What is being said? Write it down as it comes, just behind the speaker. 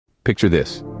Picture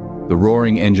this, the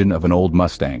roaring engine of an old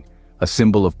Mustang, a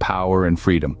symbol of power and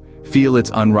freedom. Feel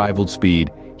its unrivaled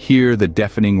speed, hear the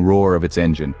deafening roar of its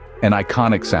engine, an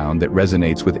iconic sound that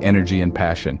resonates with energy and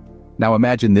passion. Now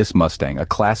imagine this Mustang, a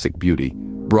classic beauty,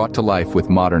 brought to life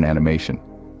with modern animation.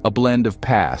 A blend of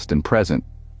past and present,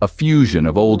 a fusion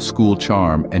of old-school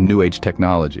charm and new-age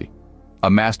technology. A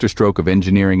masterstroke of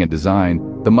engineering and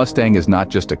design, the Mustang is not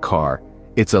just a car,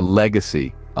 it's a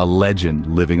legacy, a legend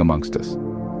living amongst us.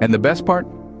 And the best part?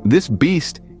 This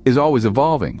beast is always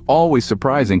evolving, always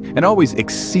surprising, and always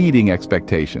exceeding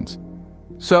expectations.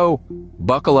 So,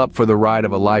 buckle up for the ride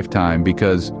of a lifetime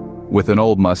because, with an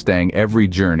old Mustang, every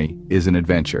journey is an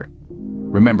adventure.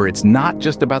 Remember, it's not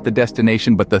just about the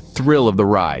destination, but the thrill of the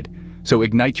ride. So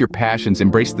ignite your passions,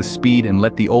 embrace the speed, and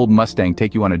let the old Mustang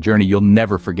take you on a journey you'll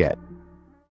never forget.